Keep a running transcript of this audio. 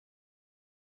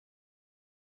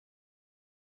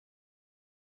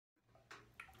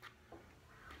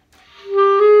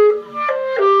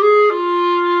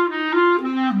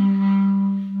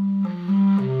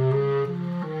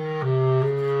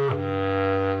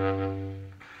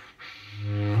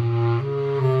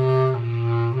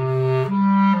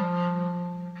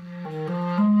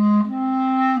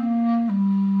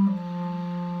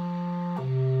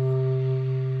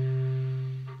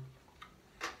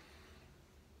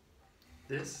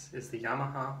This is the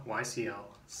Yamaha YCL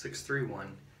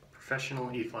 631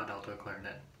 Professional E-flat Alto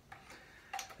Clarinet.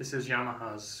 This is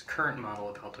Yamaha's current model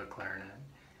of Alto Clarinet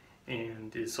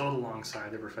and is sold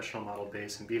alongside the professional model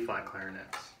bass and B-flat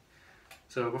clarinets.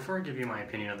 So before I give you my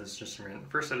opinion of this instrument,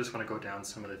 first I just want to go down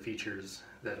some of the features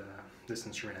that this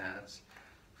instrument has.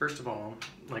 First of all,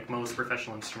 like most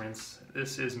professional instruments,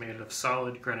 this is made of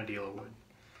solid grenadilla wood.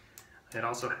 It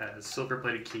also has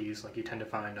silver-plated keys like you tend to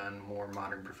find on more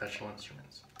modern professional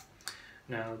instruments.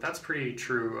 Now that's pretty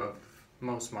true of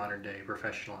most modern-day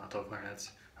professional alto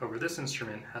clarinets. However, this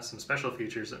instrument has some special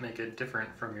features that make it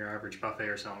different from your average Buffet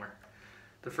or Selmer.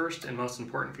 The first and most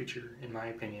important feature, in my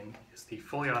opinion, is the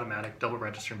fully automatic double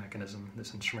register mechanism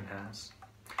this instrument has.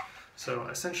 So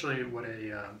essentially what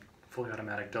a fully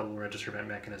automatic double register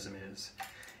mechanism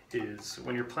is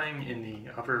when you're playing in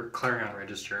the upper clarion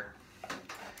register,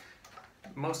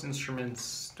 most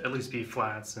instruments, at least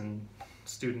B-flats and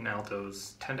student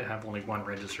altos, tend to have only one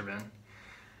register vent,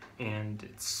 and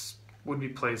it would be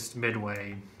placed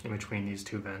midway in between these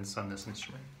two vents on this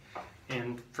instrument.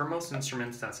 And for most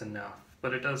instruments that's enough,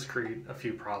 but it does create a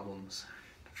few problems.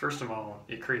 First of all,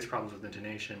 it creates problems with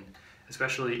intonation,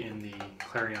 especially in the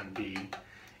clarion B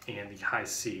and the high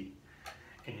C.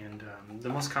 And the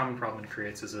most common problem it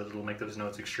creates is that it'll make those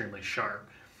notes extremely sharp.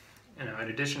 And in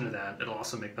addition to that, it'll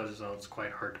also make those notes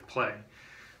quite hard to play.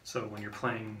 So when you're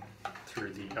playing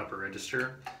through the upper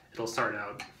register, it'll start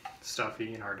out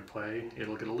stuffy and hard to play.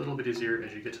 It'll get a little bit easier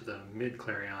as you get to the mid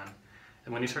clarion.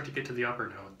 And when you start to get to the upper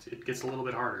notes, it gets a little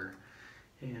bit harder.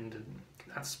 And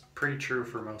that's pretty true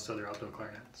for most other alto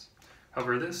clarinets.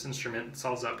 However, this instrument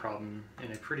solves that problem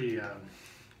in a pretty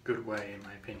good way, in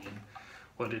my opinion.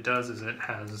 What it does is it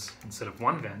has, instead of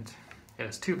one vent, it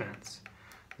has two vents.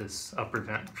 This upper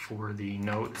vent for the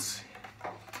notes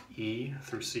E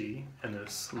through C, and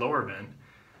this lower vent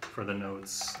for the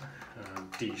notes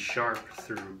D sharp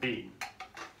through B.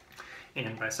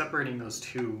 And by separating those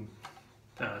two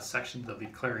sections of the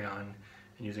clarion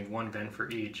and using one vent for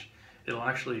each, it'll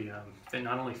actually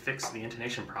not only fix the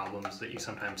intonation problems that you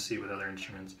sometimes see with other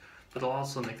instruments, but it'll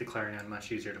also make the clarion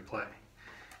much easier to play.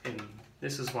 And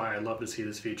this is why I love to see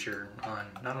this feature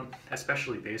on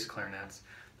especially bass clarinets,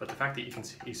 but the fact that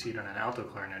you see it on an alto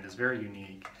clarinet is very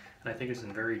unique, and I think it's a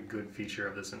very good feature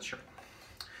of this instrument.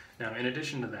 Now, in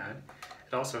addition to that,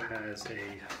 it also has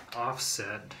a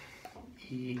offset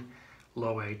E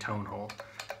low A tone hole.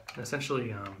 And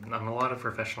essentially, on a lot of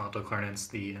professional alto clarinets,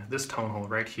 this tone hole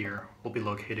right here will be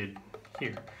located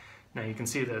here. Now you can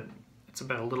see that it's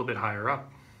about a little bit higher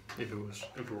up if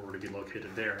it were to be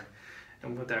located there.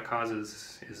 And what that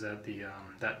causes is that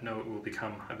that note will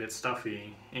become a bit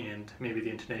stuffy, and maybe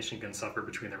the intonation can suffer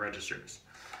between the registers.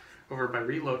 However, by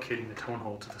relocating the tone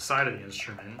hole to the side of the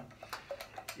instrument,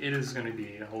 it is going to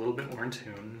be a little bit more in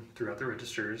tune throughout the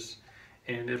registers,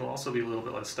 and it'll also be a little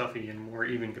bit less stuffy and more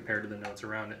even compared to the notes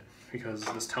around it, because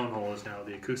this tone hole is now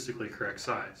the acoustically correct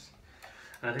size.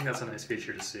 And I think that's a nice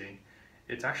feature to see.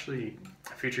 It's actually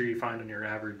a feature you find on your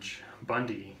average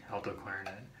Bundy alto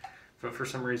clarinet, but for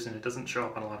some reason it doesn't show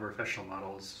up on a lot of professional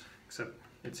models, except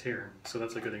it's here, so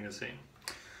that's a good thing to see.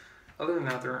 Other than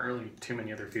that, there aren't really too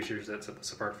many other features that set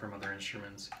this apart from other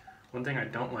instruments. One thing I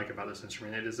don't like about this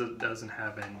instrument is it doesn't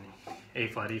have an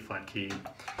A-flat, E-flat key,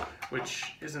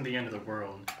 which isn't the end of the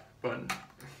world, but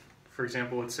for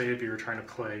example, let's say if you were trying to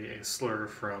play a slur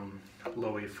from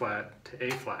low A-flat to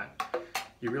A-flat,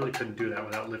 you really couldn't do that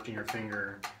without lifting your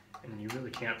finger, and you really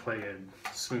can't play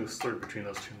a smooth slur between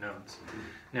those two notes.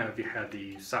 Now if you had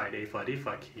the side A-flat,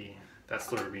 E-flat key, that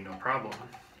slur would be no problem.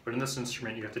 But in this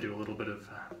instrument you have to do a little bit of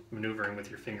maneuvering with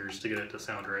your fingers to get it to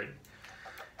sound right.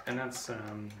 And that's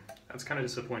kind of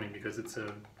disappointing because it's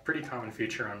a pretty common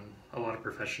feature on a lot of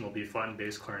professional B-flat and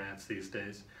bass clarinets these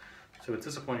days. So it's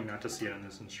disappointing not to see it on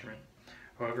this instrument.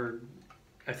 However,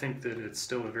 I think that it's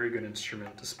still a very good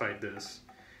instrument despite this,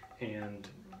 and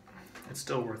it's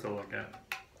still worth a look at.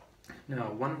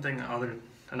 Now,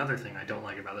 another thing I don't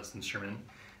like about this instrument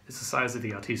is the size of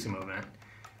the altissimo vent.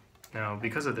 Now,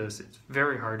 because of this, it's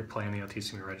very hard to play on the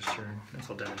altissimo register, as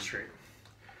I'll demonstrate.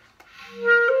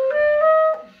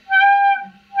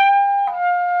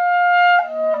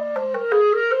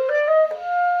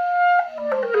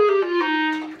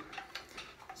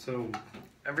 So,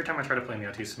 every time I try to play in the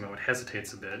altissimo, it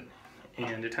hesitates a bit,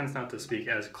 and it tends not to speak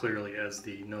as clearly as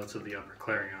the notes of the upper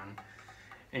clarion.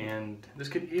 And this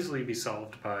could easily be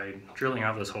solved by drilling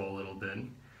out this hole a little bit.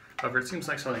 However, it seems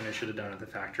like something I should have done at the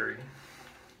factory.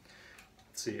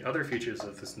 Let's see, other features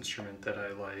of this instrument that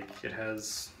I like. It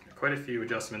has quite a few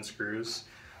adjustment screws.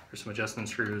 There's some adjustment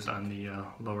screws on the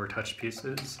lower touch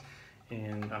pieces,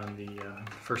 and on the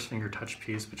first finger touch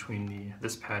piece between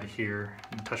this pad here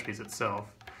and the touch piece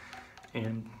itself.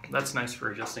 And that's nice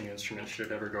for adjusting instruments should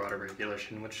it ever go out of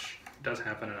regulation, which does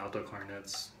happen in alto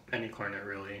clarinets, any clarinet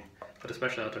really, but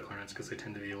especially alto clarinets because they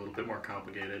tend to be a little bit more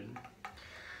complicated.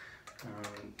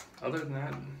 Other than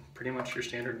that, pretty much your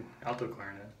standard alto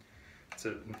clarinet. It's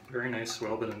a very nice,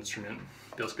 well-bit instrument,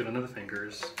 feels good under the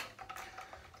fingers,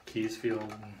 keys feel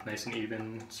nice and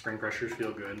even, spring pressures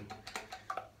feel good.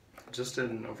 Just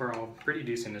an overall pretty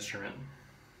decent instrument.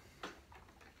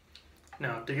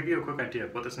 Now, to give you a quick idea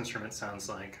of what this instrument sounds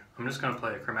like, I'm just going to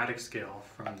play a chromatic scale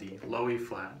from the low E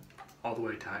flat all the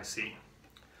way to high C.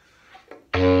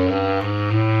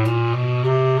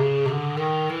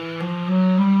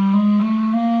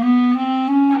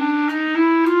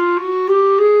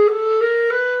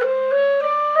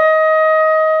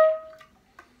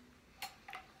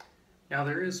 Now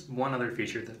there is one other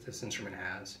feature that this instrument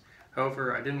has.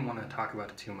 However, I didn't want to talk about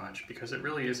it too much because it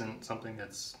really isn't something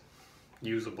that's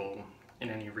usable in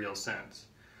any real sense.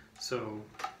 So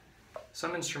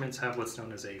some instruments have what's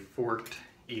known as a forked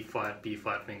E flat, B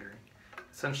flat fingering.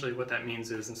 Essentially what that means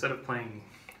is instead of playing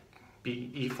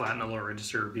E flat in the lower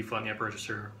register, B flat in the upper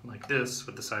register like this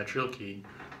with the side trill key,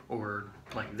 or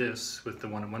like this with the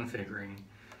 1-on-1 fingering,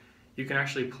 you can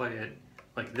actually play it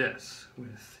like this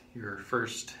with your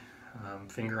first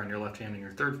finger on your left hand and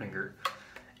your third finger.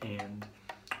 And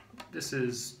this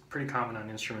is pretty common on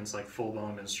instruments like full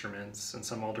volume instruments and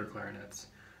some older clarinets.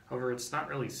 However, it's not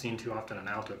really seen too often on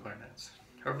alto clarinets.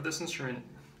 However, this instrument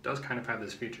does kind of have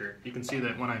this feature. You can see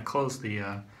that when I close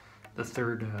the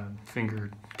third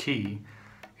finger key,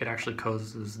 it actually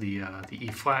closes the E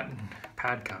flat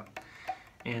pad cup.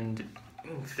 And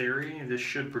in theory, this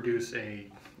should produce a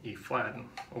E flat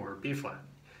or B flat.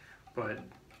 But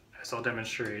as I'll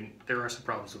demonstrate, there are some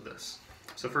problems with this.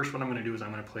 So first what I'm going to do is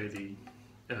I'm going to play the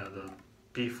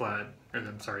B flat, or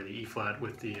I'm sorry, the E flat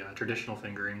with the traditional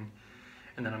fingering,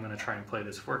 and then I'm going to try and play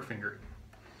this fork fingering.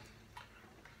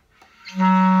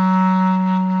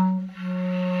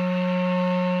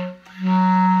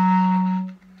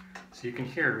 So you can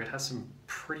hear it has some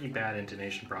pretty bad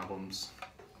intonation problems.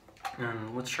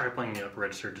 Let's try playing the upper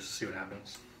register just to see what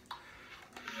happens.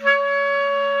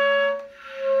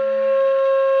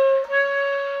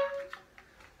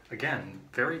 Again,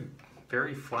 very,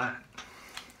 very flat.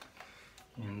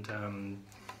 And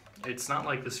it's not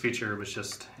like this feature was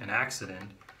just an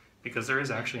accident, because there is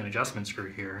actually an adjustment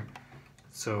screw here.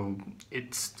 So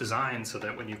it's designed so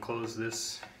that when you close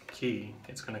this key,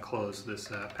 it's going to close this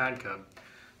pad cup.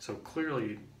 So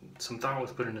clearly some thought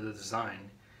was put into the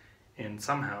design, and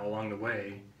somehow along the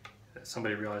way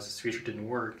somebody realized this feature didn't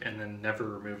work and then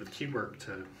never removed the keywork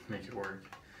to make it work.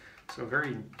 So a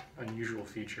very unusual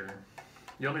feature.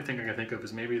 The only thing I can think of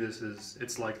is maybe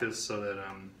it's like this so that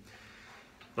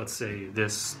let's say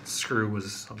this screw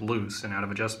was loose and out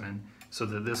of adjustment, so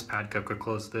that this pad cup could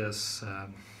close this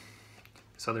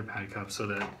other pad cup, so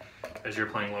that as you're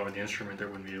playing lower the instrument there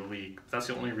wouldn't be a leak. That's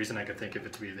the only reason I could think of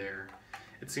it to be there.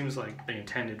 It seems like they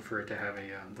intended for it to have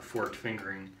the forked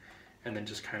fingering and then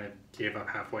just kind of gave up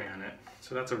halfway on it.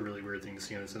 So that's a really weird thing to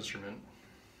see on this instrument.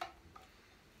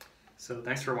 So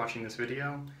thanks for watching this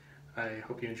video. I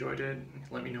hope you enjoyed it.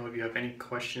 Let me know if you have any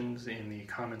questions in the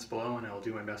comments below and I'll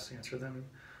do my best to answer them.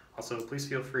 Also, please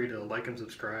feel free to like and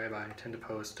subscribe. I tend to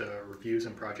post reviews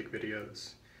and project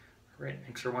videos. Alright,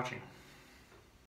 thanks for watching.